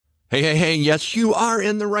Hey, yes, you are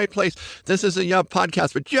in the right place. This is a Yup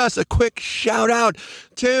podcast, but just a quick shout out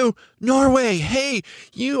to Norway. Hey,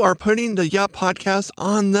 you are putting the Yup podcast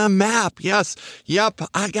on the map. Yes, Yup,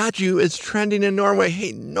 I got you. It's trending in Norway.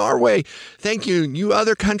 Hey, Norway, thank you. You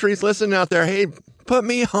other countries listening out there, hey, put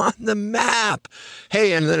me on the map.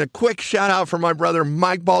 Hey, and then a quick shout out for my brother,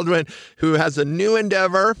 Mike Baldwin, who has a new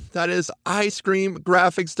endeavor. That is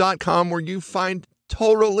icecreamgraphics.com, where you find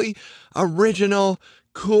totally original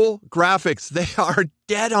cool graphics. They are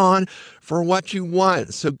dead on for what you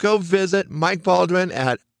want. So go visit Mike Baldwin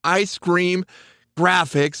at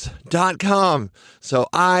icecreamgraphics.com. So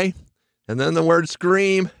and then the word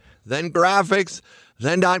scream, then graphics,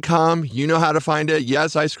 then .com. You know how to find it.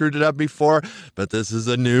 Yes, I screwed it up before, but this is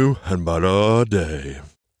a new and better day.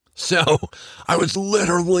 So I was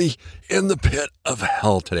literally in the pit of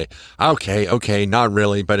hell today. Okay, not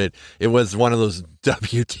really, but it was one of those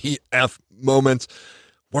WTF moments.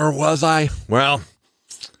 Where was I? Well,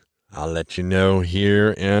 I'll let you know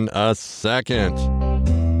here in a second.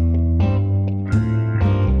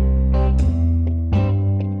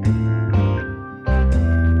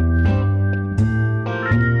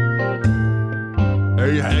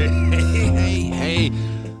 Hey,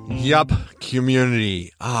 Yup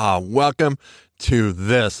community. Welcome to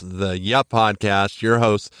the Yup podcast. Your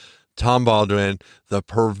host, Tom Baldwin, the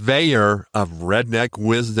purveyor of redneck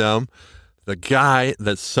wisdom, the guy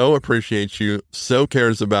that so appreciates you, so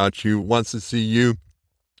cares about you, wants to see you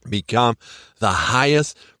become the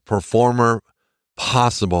highest performer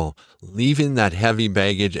possible, leaving that heavy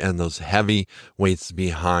baggage and those heavy weights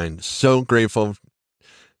behind. So grateful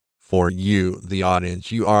for you, the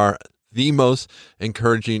audience. You are the most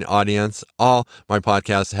encouraging audience. All my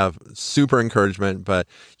podcasts have super encouragement, but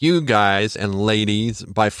you guys and ladies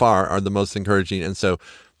by far are the most encouraging. And so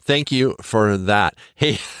thank you for that.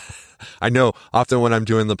 Hey, I know often when I'm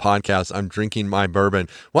doing the podcast, I'm drinking my bourbon.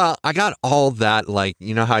 Well, I got all that,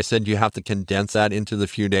 you know how I said you have to condense that into the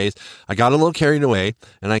few days? I got a little carried away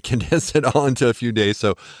and I condensed it all into a few days.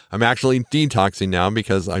 So I'm actually detoxing now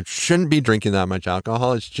because I shouldn't be drinking that much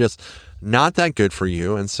alcohol. It's just not that good for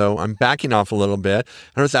you. And so I'm backing off a little bit.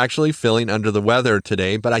 I was actually feeling under the weather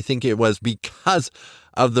today, but I think it was because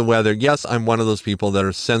of the weather. Yes, I'm one of those people that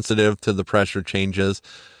are sensitive to the pressure changes.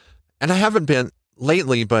 And I haven't been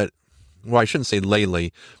lately, well, I shouldn't say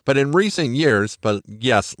lately, but in recent years, but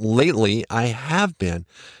yes, lately I have been.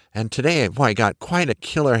 And today, I got quite a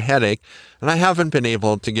killer headache, and I haven't been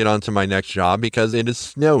able to get onto my next job because it is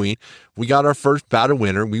snowing. We got our first bout of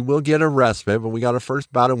winter. We will get a respite, but we got our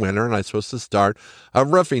first bout of winter, and I'm supposed to start a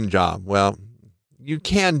roofing job. Well, you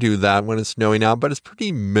can do that when it's snowing out, but it's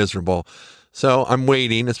pretty miserable. So I'm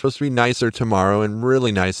waiting. It's supposed to be nicer tomorrow and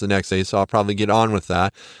really nice the next day, so I'll probably get on with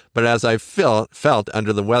that. But as I felt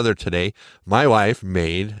under the weather today, my wife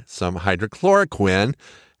made some hydrochloroquine,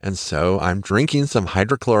 and so I'm drinking some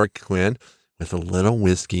hydrochloroquine with a little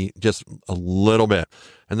whiskey, just a little bit.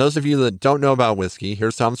 And those of you that don't know about whiskey,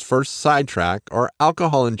 here's Tom's first sidetrack, or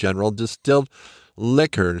alcohol in general, distilled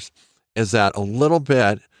liquors, is that a little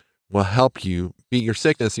bit will help you beat your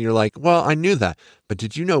sickness. And you're like, well, I knew that, but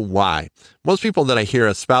did you know why? Most people that I hear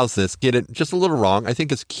espouse this get it just a little wrong. I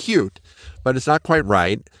think it's cute, but it's not quite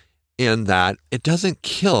right in that it doesn't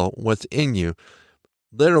kill what's in you.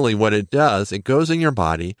 Literally what it does, it goes in your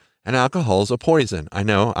body, and alcohol is a poison. I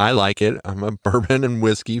know, I like it. I'm a bourbon and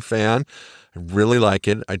whiskey fan. I really like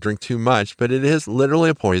it. I drink too much, but it is literally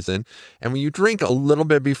a poison. And when you drink a little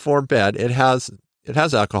bit before bed, it has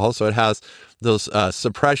alcohol, so it has those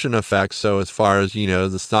suppression effects. So as far as,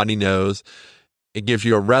 the snotty nose, it gives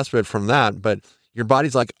you a respite from that, but your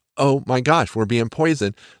body's like, oh my gosh, we're being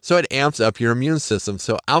poisoned. So it amps up your immune system.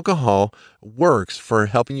 So alcohol works for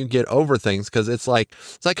helping you get over things because it's like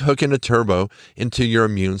hooking a turbo into your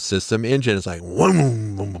immune system engine. It's like,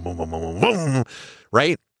 vroom, vroom, vroom, vroom, vroom, vroom,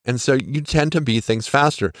 right? And so you tend to beat things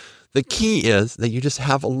faster. The key is that you just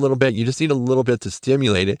have a little bit. You just need a little bit to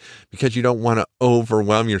stimulate it because you don't want to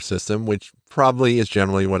overwhelm your system, which probably is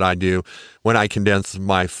generally what I do when I condense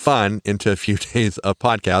my fun into a few days of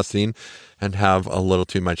podcasting and have a little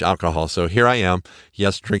too much alcohol. So here I am,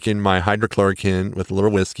 yes, drinking my hydrochloroquine with a little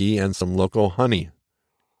whiskey and some local honey.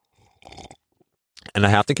 And I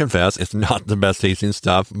have to confess, it's not the best tasting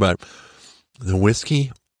stuff, but the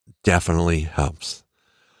whiskey definitely helps.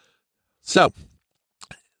 So,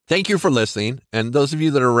 thank you for listening. And those of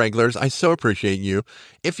you that are regulars, I so appreciate you.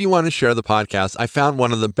 If you want to share the podcast, I found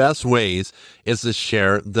one of the best ways is to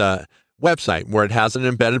share website where it has an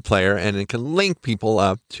embedded player and it can link people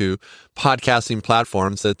up to podcasting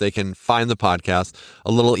platforms that they can find the podcast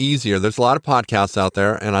a little easier. There's a lot of podcasts out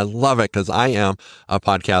there, and I love it because I am a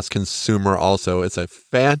podcast consumer also. It's a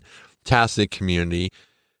fantastic community,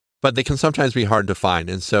 but they can sometimes be hard to find.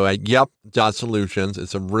 And so at Yep.Solutions,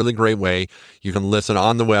 it's a really great way. You can listen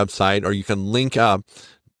on the website, or you can link up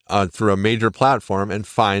through a major platform and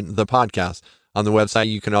find the podcast. On the website,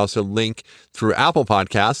 you can also link through Apple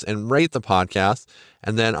Podcasts and rate the podcast.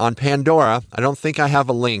 And then on Pandora, I don't think I have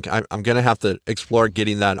a link. I'm going to have to explore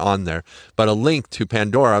getting that on there. But a link to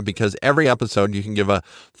Pandora, because every episode you can give a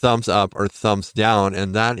thumbs up or thumbs down.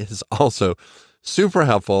 And that is also super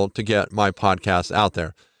helpful to get my podcast out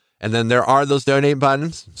there. And then there are those donate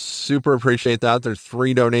buttons. Super appreciate that. There's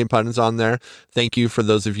 3 donate buttons on there. Thank you for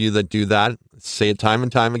those of you that do that. Say it time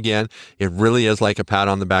and time again. It really is like a pat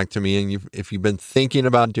on the back to me. And if you've been thinking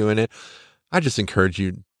about doing it, I just encourage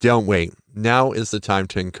you, don't wait. Now is the time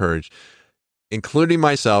to encourage. Including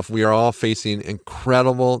myself, we are all facing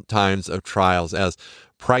incredible times of trials as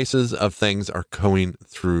prices of things are going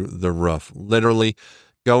through the roof, literally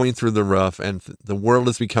going through the roof. And the world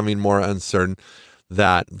is becoming more uncertain.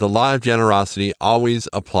 That the law of generosity always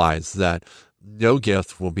applies, that no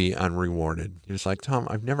gift will be unrewarded. You're just like, Tom,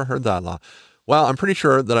 I've never heard that law. Well, I'm pretty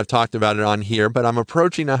sure that I've talked about it on here, but I'm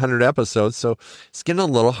approaching 100 episodes, so it's getting a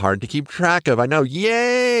little hard to keep track of. I know,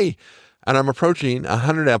 yay! And I'm approaching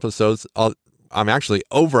 100 episodes. I'm actually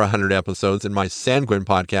over 100 episodes in my Sanguine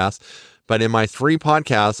podcast, but in my 3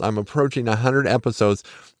 podcasts, I'm approaching 100 episodes.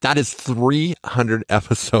 That is 300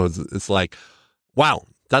 episodes. It's like, wow.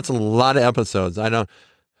 That's a lot of episodes.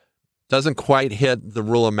 Doesn't quite hit the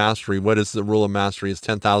rule of mastery. What is the rule of mastery? It's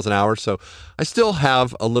 10,000 hours. So I still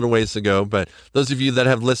have a little ways to go, but those of you that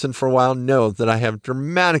have listened for a while know that I have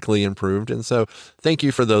dramatically improved. And so thank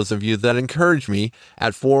you for those of you that encourage me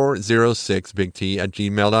at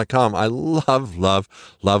 406bigt@gmail.com. I love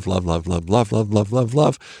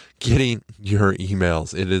getting your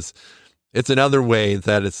emails. It's another way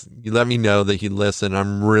that you let me know that you listen.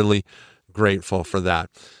 I'm really grateful for that.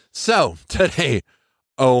 So today,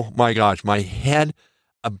 oh my gosh, my head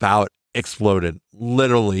about exploded.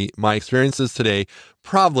 Literally, my experiences today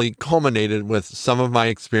probably culminated with some of my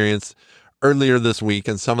experience earlier this week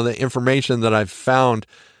and some of the information that I've found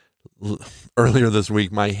earlier this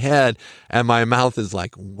week. My head and my mouth is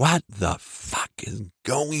like, what the fuck is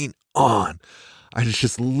going on? I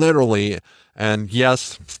just literally, and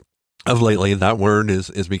yes, of lately, that word is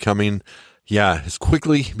becoming it's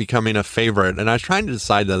quickly becoming a favorite. And I was trying to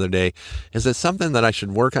decide the other day, is it something that I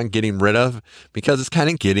should work on getting rid of? Because it's kind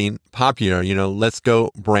of getting popular. Let's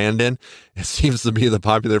go, Brandon. It seems to be the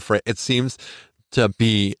popular phrase. It seems to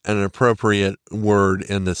be an appropriate word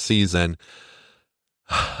in the season.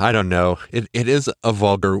 I don't know. It is a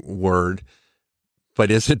vulgar word,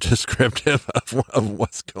 but is it descriptive of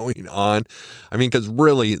what's going on? I mean, because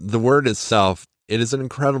really, the word itself, it is an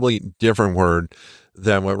incredibly different word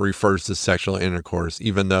than what refers to sexual intercourse,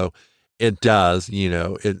 even though it does,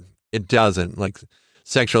 it doesn't. Like,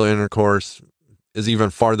 sexual intercourse is even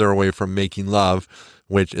farther away from making love,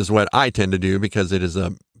 which is what I tend to do because it is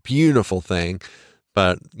a beautiful thing.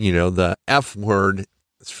 But, the F word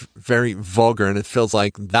is very vulgar, and it feels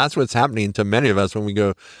like that's what's happening to many of us when we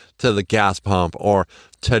go to the gas pump. Or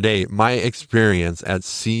today, my experience at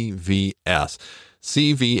CVS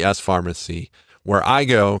Pharmacy, where I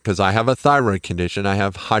go because I have a thyroid condition. I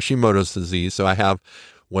have Hashimoto's disease. So I have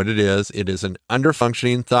what it is. It is an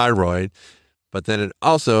underfunctioning thyroid, but then it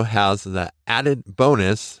also has the added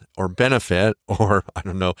bonus or benefit, or I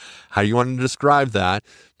don't know how you want to describe that,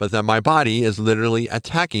 but that my body is literally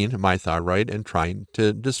attacking my thyroid and trying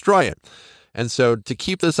to destroy it. And so to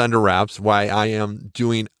keep this under wraps, why I am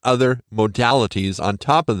doing other modalities on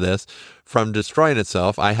top of this from destroying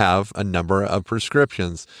itself, I have a number of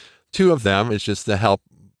prescriptions. 2 of them is just to help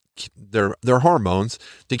their hormones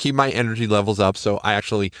to keep my energy levels up. So I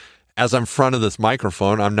actually, as I'm in front of this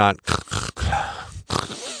microphone, I'm not.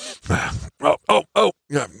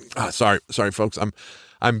 Sorry, folks.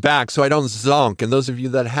 I'm back, so I don't zonk. And those of you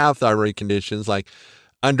that have thyroid conditions like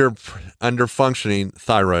underfunctioning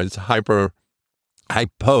thyroids,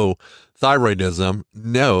 hypothyroidism,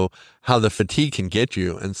 know how the fatigue can get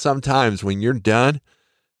you. And sometimes when you're done,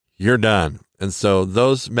 you're done. And so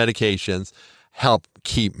those medications help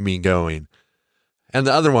keep me going. And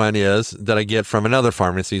the other one is that I get from another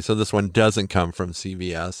pharmacy. So this one doesn't come from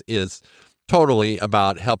CVS, is totally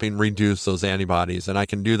about helping reduce those antibodies. And I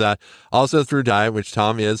can do that also through diet, which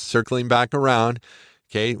Tom is circling back around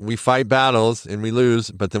Okay, we fight battles and we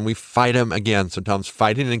lose, but then we fight him again. So Tom's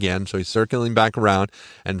fighting it again. So he's circling back around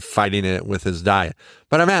and fighting it with his diet.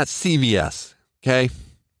 But I'm at CVS, okay?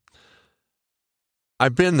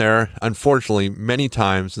 I've been there, unfortunately, many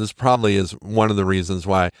times. This probably is one of the reasons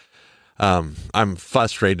why I'm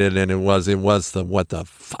frustrated, and it was the what the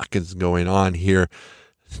fuck is going on here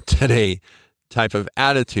today type of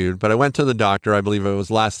attitude. But I went to the doctor, I believe it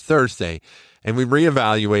was last Thursday, and we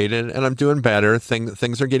reevaluated, and I'm doing better.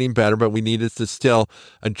 Things are getting better, but we needed to still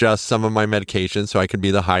adjust some of my medications so I could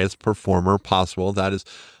be the highest performer possible. That is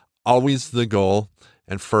always the goal.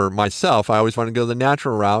 And for myself, I always want to go the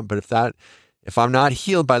natural route. But if I'm not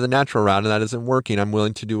healed by the natural route and that isn't working, I'm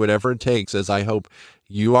willing to do whatever it takes, as I hope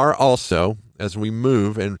you are also, as we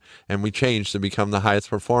move and we change to become the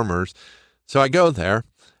highest performers. So I go there,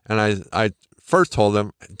 and I first told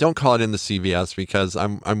them, don't call it in the CVS, because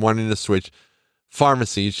I'm wanting to switch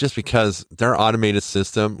pharmacies just because their automated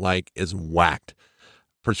system is whacked.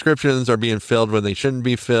 Prescriptions are being filled when they shouldn't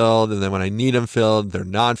be filled, and then when I need them filled, they're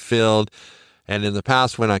not filled. And in the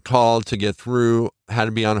past, when I called to get through, I had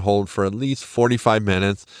to be on hold for at least 45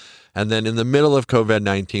 minutes. And then in the middle of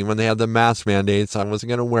COVID-19, when they had the mask mandates, I wasn't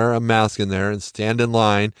going to wear a mask in there and stand in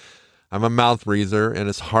line. I'm a mouth breather, and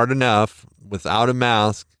it's hard enough without a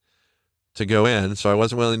mask to go in. So I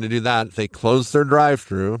wasn't willing to do that. They closed their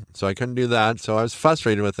drive-through, so I couldn't do that. So I was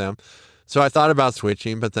frustrated with them. So I thought about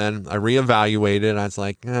switching, but then I reevaluated. I was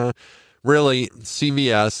like, really,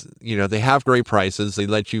 CVS, they have great prices. They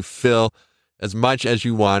let you fill as much as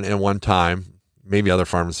you want at one time. Maybe other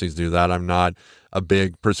pharmacies do that. I'm not a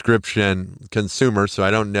big prescription consumer, so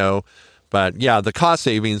I don't know. But yeah, the cost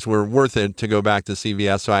savings were worth it to go back to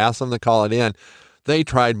CVS. So I asked them to call it in. They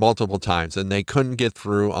tried multiple times and they couldn't get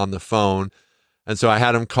through on the phone. And so I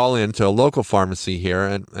had them call in to a local pharmacy here,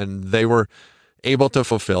 and they were able to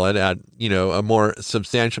fulfill it at, a more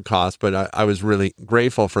substantial cost. But I was really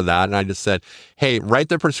grateful for that. And I just said, hey, write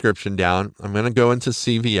the prescription down. I'm going to go into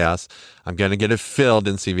CVS. I'm going to get it filled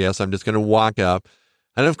in CVS. I'm just going to walk up.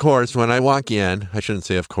 And of course, when I walk in, I shouldn't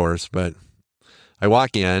say of course, but I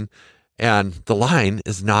walk in and the line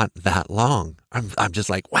is not that long. I'm just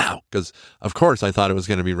like, wow, because of course I thought it was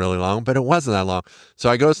going to be really long, but it wasn't that long. So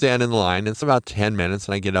I go stand in the line. It's about 10 minutes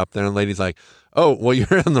and I get up there and the lady's like, oh, well,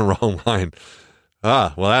 you're in the wrong line.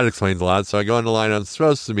 Well, that explains a lot. So I go in the line I'm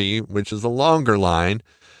supposed to be, which is a longer line.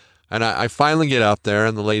 And I finally get up there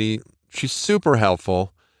and the lady, she's super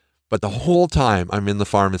helpful. But the whole time I'm in the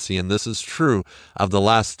pharmacy, and this is true of the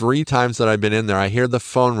last 3 times that I've been in there, I hear the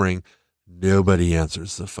phone ring. Nobody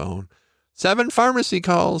answers the phone. 7 pharmacy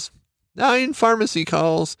calls, 9 pharmacy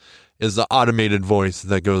calls is the automated voice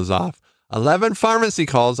that goes off. 11 pharmacy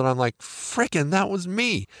calls, and I'm like, frickin', that was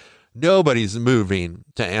me. Nobody's moving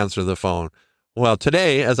to answer the phone. Well,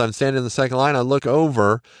 today, as I'm standing in the second line, I look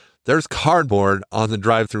over. There's cardboard on the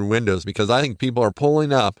drive-through windows because I think people are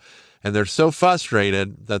pulling up and they're so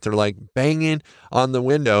frustrated that they're banging on the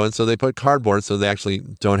window. And so they put cardboard so they actually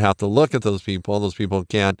don't have to look at those people. Those people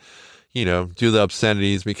can't, do the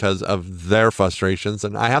obscenities because of their frustrations.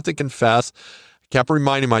 And I have to confess, I kept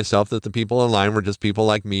reminding myself that the people in line were just people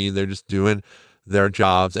like me. They're just doing their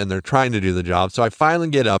jobs and they're trying to do the job. So I finally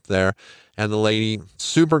get up there and the lady,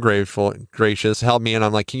 super gracious, helped me. And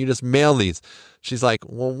I'm like, can you just mail these? She's like,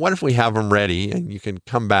 well, what if we have them ready and you can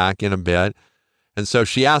come back in a bit? And so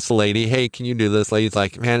she asked the lady, hey, can you do this? Lady's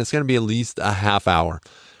like, man, it's going to be at least a half hour.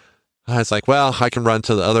 I was like, well, I can run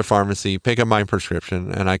to the other pharmacy, pick up my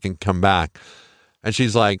prescription, and I can come back. And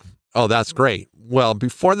she's like, oh, that's great. Well,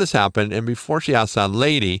 before this happened, and before she asked that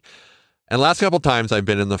lady, and the last couple of times I've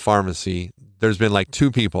been in the pharmacy, there's been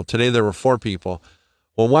 2 people. Today there were 4 people.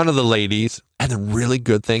 Well, one of the ladies, and the really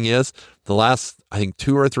good thing is, the last, I think,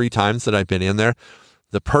 2 or 3 times that I've been in there,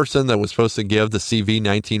 the person that was supposed to give the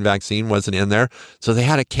CV-19 vaccine wasn't in there. So they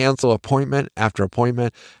had to cancel appointment after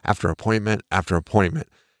appointment after appointment after appointment.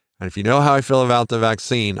 And if you know how I feel about the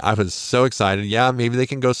vaccine, I was so excited. Yeah, maybe they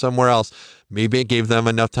can go somewhere else. Maybe it gave them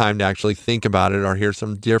enough time to actually think about it or hear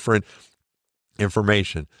some different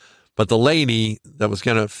information. But the lady that was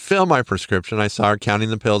going to fill my prescription, I saw her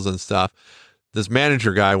counting the pills and stuff. This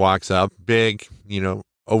manager guy walks up, big,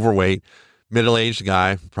 overweight, middle-aged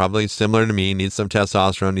guy, probably similar to me, needs some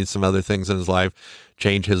testosterone, needs some other things in his life,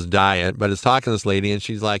 change his diet, but is talking to this lady and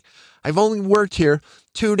she's like, I've only worked here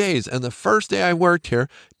 2 days. And the first day I worked here,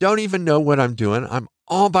 don't even know what I'm doing. I'm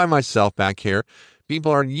all by myself back here.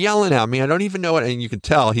 People are yelling at me. I don't even know it. And you can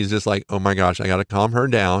tell he's just like, oh my gosh, I got to calm her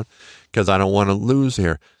down because I don't want to lose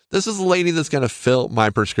here. This is the lady that's going to fill my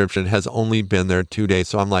prescription, has only been there 2 days.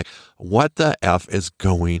 So I'm like, what the F is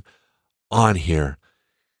going on here?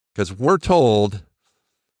 Because we're told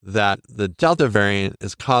that the Delta variant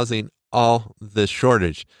is causing all this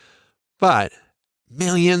shortage. But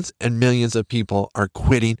millions and millions of people are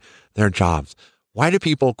quitting their jobs. Why do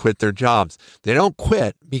people quit their jobs? They don't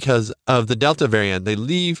quit because of the Delta variant. They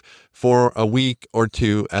leave for a week or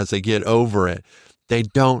two as they get over it. They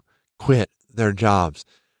don't quit their jobs.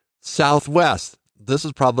 Southwest, this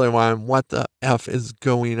is probably why what the F is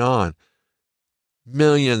going on?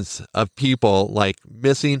 Millions of people like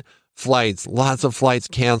missing flights, lots of flights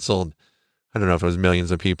canceled. I don't know if it was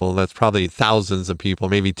millions of people. That's probably thousands of people,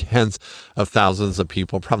 maybe tens of thousands of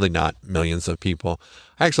people, probably not millions of people.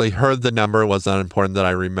 I actually heard the number. It was not important that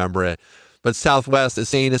I remember it. But Southwest is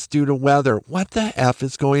saying it's due to weather. What the F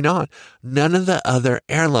is going on? None of the other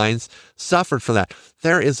airlines suffered for that.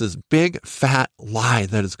 There is this big fat lie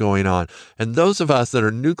that is going on. And those of us that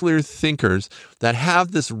are nuclear thinkers that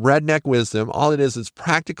have this redneck wisdom, all it is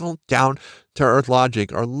practical, down to earth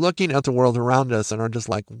logic, are looking at the world around us and are just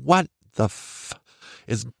like, what the f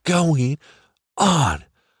is going on?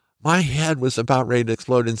 My head was about ready to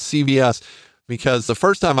explode in CVS because the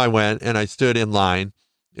first time I went and I stood in line,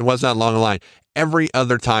 it wasn't that long a line. Every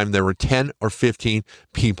other time there were 10 or 15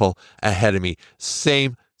 people ahead of me.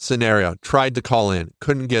 Same scenario. Tried to call in,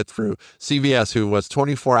 couldn't get through. CVS, who was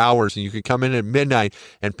 24 hours and you could come in at midnight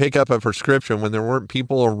and pick up a prescription when there weren't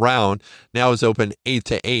people around, now is open 8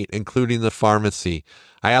 to 8, including the pharmacy.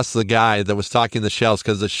 I asked the guy that was stocking the shelves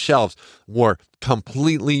because the shelves were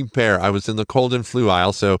completely bare. I was in the cold and flu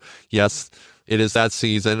aisle. So yes, it is that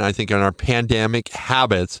season. I think our pandemic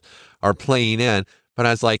habits are playing in. But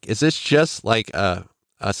I was like, is this just like a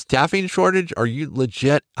staffing shortage? Are you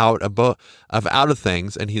legit out of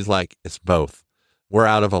things? And he's like, it's both. We're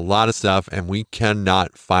out of a lot of stuff and we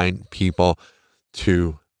cannot find people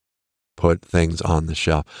to put things on the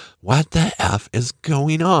shelf. What the F is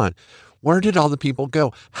going on? Where did all the people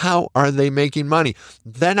go? How are they making money?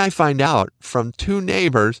 Then I find out from two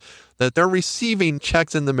neighbors that they're receiving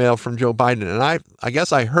checks in the mail from Joe Biden. And I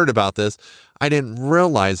guess I heard about this. I didn't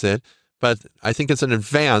realize it. But I think it's an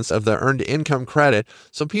advance of the earned income credit.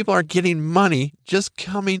 So people are getting money just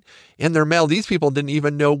coming in their mail. These people didn't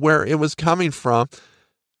even know where it was coming from.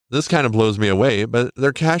 This kind of blows me away, but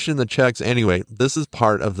they're cashing the checks anyway. This is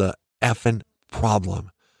part of the effing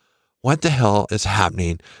problem. What the hell is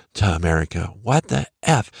happening to America? What the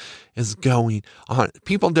F is going on?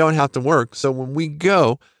 People don't have to work. So when we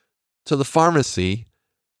go to the pharmacy,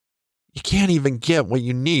 you can't even get what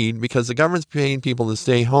you need because the government's paying people to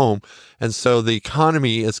stay home. And so the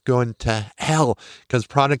economy is going to hell because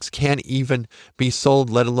products can't even be sold,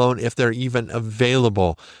 let alone if they're even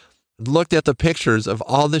available. Looked at the pictures of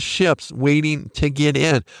all the ships waiting to get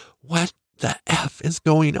in. What the F is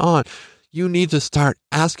going on? You need to start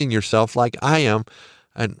asking yourself like I am.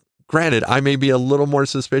 And granted, I may be a little more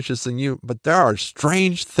suspicious than you, but there are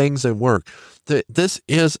strange things at work. This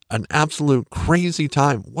is an absolute crazy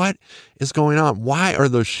time. What is going on? Why are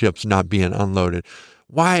those ships not being unloaded?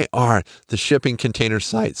 Why are the shipping container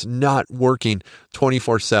sites not working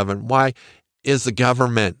 24/7? Why is the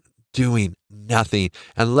government doing nothing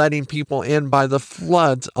and letting people in by the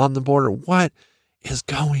floods on the border? What is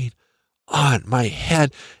going on? My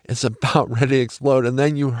head is about ready to explode. And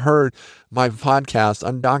then you heard my podcast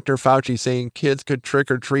on Dr. Fauci saying kids could trick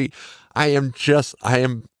or treat. I'm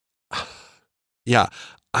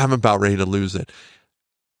about ready to lose it.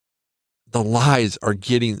 The lies are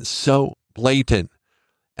getting so blatant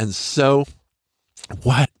and so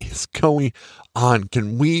what is going on?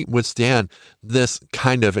 Can we withstand this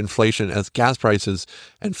kind of inflation as gas prices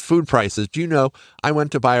and food prices? Do you know, I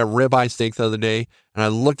went to buy a ribeye steak the other day and I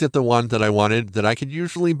looked at the one that I wanted that I could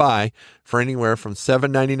usually buy for anywhere from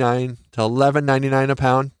 $7.99 to $11.99 a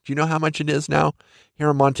pound. Do you know how much it is now here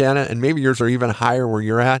in Montana? And maybe yours are even higher where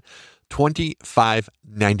you're at.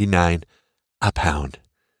 $25.99 a pound.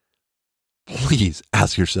 Please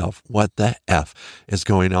ask yourself what the F is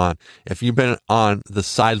going on. If you've been on the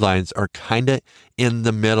sidelines or kind of in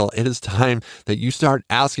the middle, it is time that you start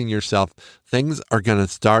asking yourself, things are going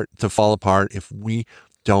to start to fall apart if we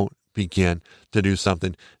don't begin to do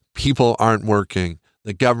something. People aren't working.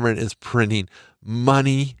 The government is printing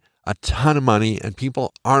money, a ton of money, and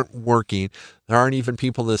people aren't working. There aren't even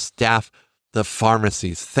people to staff the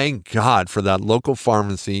pharmacies. Thank God for that local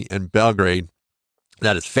pharmacy in Belgrade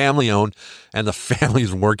that is family owned and the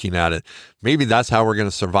family's working at it. Maybe that's how we're going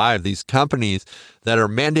to survive these companies that are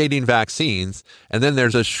mandating vaccines. And then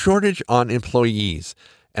there's a shortage on employees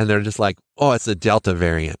and they're just like, oh, it's the Delta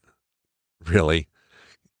variant. Really?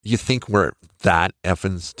 You think we're that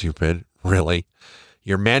effing stupid? Really?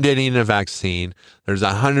 You're mandating a vaccine. There's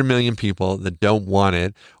 100 million people that don't want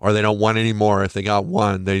it or they don't want any more. If they got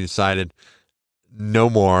one, they decided no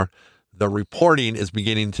more. The reporting is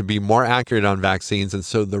beginning to be more accurate on vaccines, and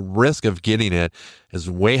so the risk of getting it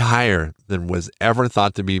is way higher than was ever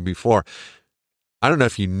thought to be before. I don't know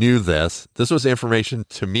if you knew this. This was information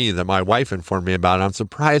to me that my wife informed me about. I'm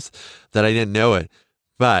surprised that I didn't know it.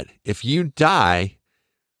 But if you die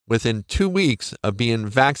within 2 weeks of being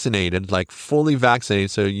vaccinated, like fully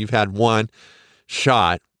vaccinated, so you've had one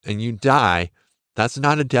shot and you die, that's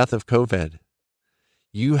not a death of COVID.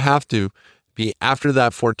 You have to be after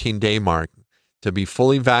that 14-day mark to be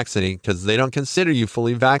fully vaccinated because they don't consider you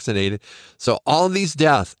fully vaccinated. So all of these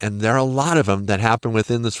deaths, and there are a lot of them that happen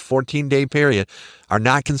within this 14-day period, are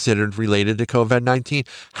not considered related to COVID-19.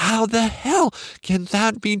 How the hell can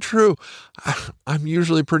that be true? I'm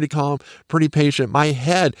usually pretty calm, pretty patient. My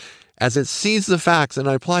head, as it sees the facts and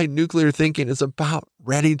I apply nuclear thinking, is about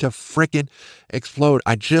ready to frickin' explode.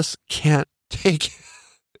 I just can't take it.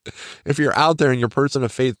 If you're out there and you're a person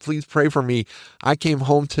of faith, please pray for me. I came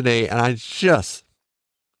home today and I just,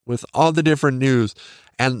 with all the different news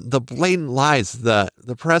and the blatant lies, the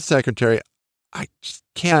press secretary, I just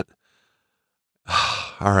can't.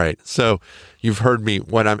 All right. So you've heard me.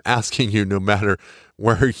 What I'm asking you, no matter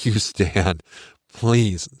where you stand,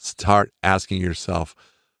 please start asking yourself,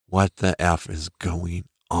 what the F is going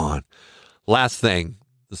on? Last thing,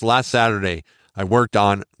 this last Saturday,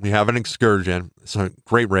 we have an Excursion. It's a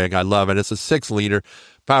great rig. I love it. It's a 6-liter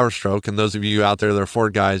Power Stroke. And those of you out there that are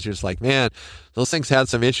Ford guys, you're just like, man, those things had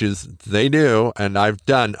some issues. They do. And I've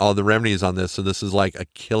done all the remedies on this. So this is like a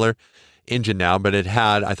killer engine now, but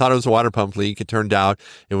I thought it was a water pump leak. It turned out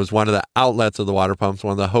it was one of the outlets of the water pumps,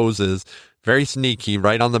 one of the hoses, very sneaky,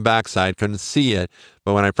 right on the backside. Couldn't see it.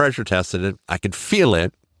 But when I pressure tested it, I could feel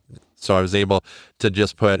it. So I was able to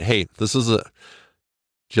just put, hey, this is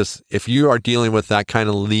if you are dealing with that kind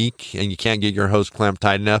of leak and you can't get your hose clamp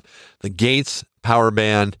tight enough, the Gates Power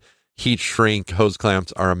Band heat shrink hose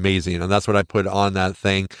clamps are amazing. And that's what I put on that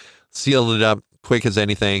thing, sealed it up quick as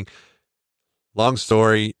anything. Long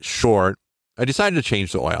story short, I decided to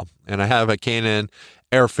change the oil, and I have a K&N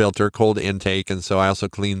air filter, cold intake. And so I also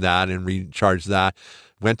cleaned that and recharged that.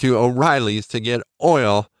 Went to O'Reilly's to get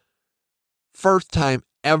oil. First time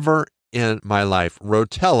ever in my life.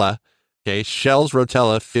 Rotella. Okay, Shell's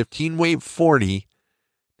Rotella, 15 weight 40,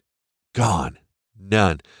 gone,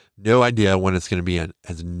 none. No idea when it's going to be in.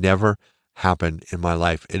 Has never happened in my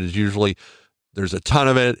life. It is usually, there's a ton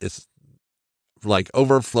of it. It's like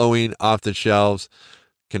overflowing off the shelves.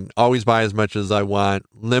 Can always buy as much as I want.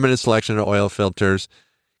 Limited selection of oil filters.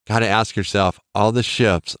 Got to ask yourself, all the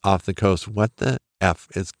ships off the coast, what the F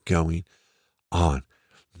is going on?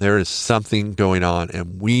 There is something going on,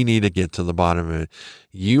 and we need to get to the bottom of it.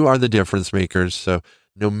 You are the difference makers. So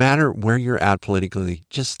no matter where you're at politically,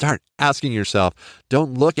 just start asking yourself.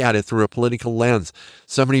 Don't look at it through a political lens.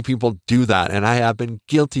 So many people do that, and I have been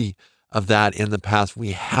guilty of that in the past.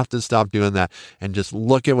 We have to stop doing that and just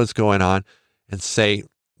look at what's going on and say,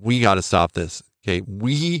 we got to stop this. Okay,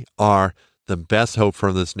 we are the best hope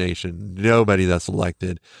for this nation. Nobody that's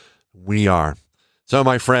elected. We are. So,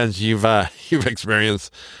 my friends, you've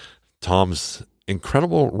experienced Tom's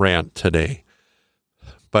incredible rant today.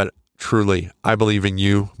 But truly, I believe in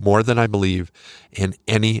you more than I believe in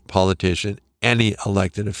any politician, any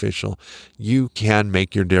elected official. You can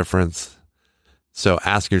make your difference. So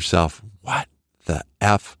ask yourself, what the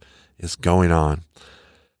F is going on?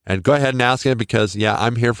 And go ahead and ask it because, yeah,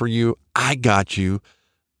 I'm here for you. I got you.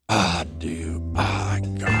 I do. I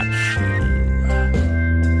got you.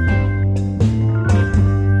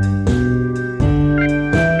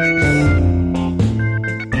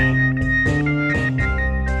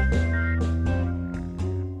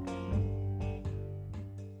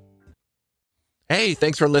 Hey,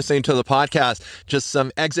 thanks for listening to the podcast. Just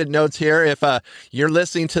some exit notes here. If you're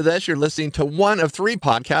listening to this, you're listening to one of 3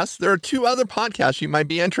 podcasts. There are 2 other podcasts you might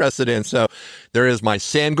be interested in. So there is my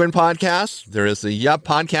Sanguine podcast, there is the Yup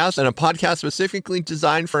podcast, and a podcast specifically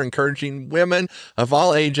designed for encouraging women of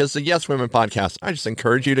all ages, the Yes Women podcast. I just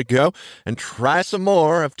encourage you to go and try some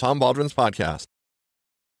more of Tom Baldwin's podcast.